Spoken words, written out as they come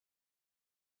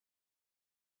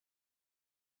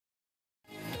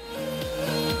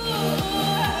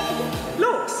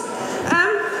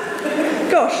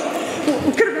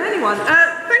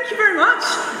everyone. Thank you very much.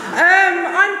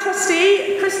 I'm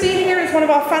Trustee. Christine here is one of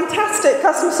our fantastic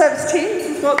customer service teams.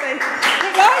 This is what they look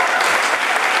like.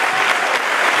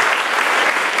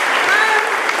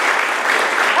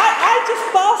 I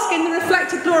just bask in the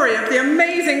reflected glory of the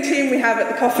amazing team we have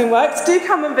at the Coffin Works. Do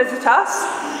come and visit us.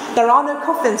 There are no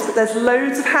coffins, but there's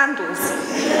loads of handles.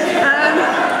 I'd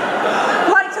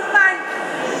like to thank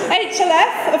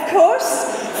HLF, of course,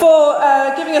 for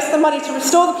giving us the money to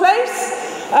restore the place.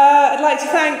 I'd like to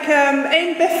thank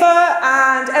Aim Biffer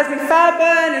and Esme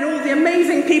Fairburn and all the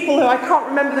amazing people who I can't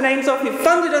remember the names of who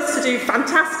funded us to do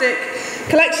fantastic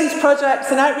collections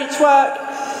projects and outreach work.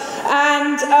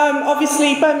 And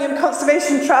obviously Birmingham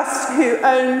Conservation Trust, who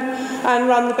own and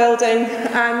run the building.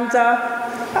 And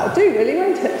that'll do really,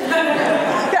 won't it?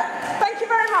 Yeah, thank you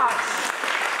very much.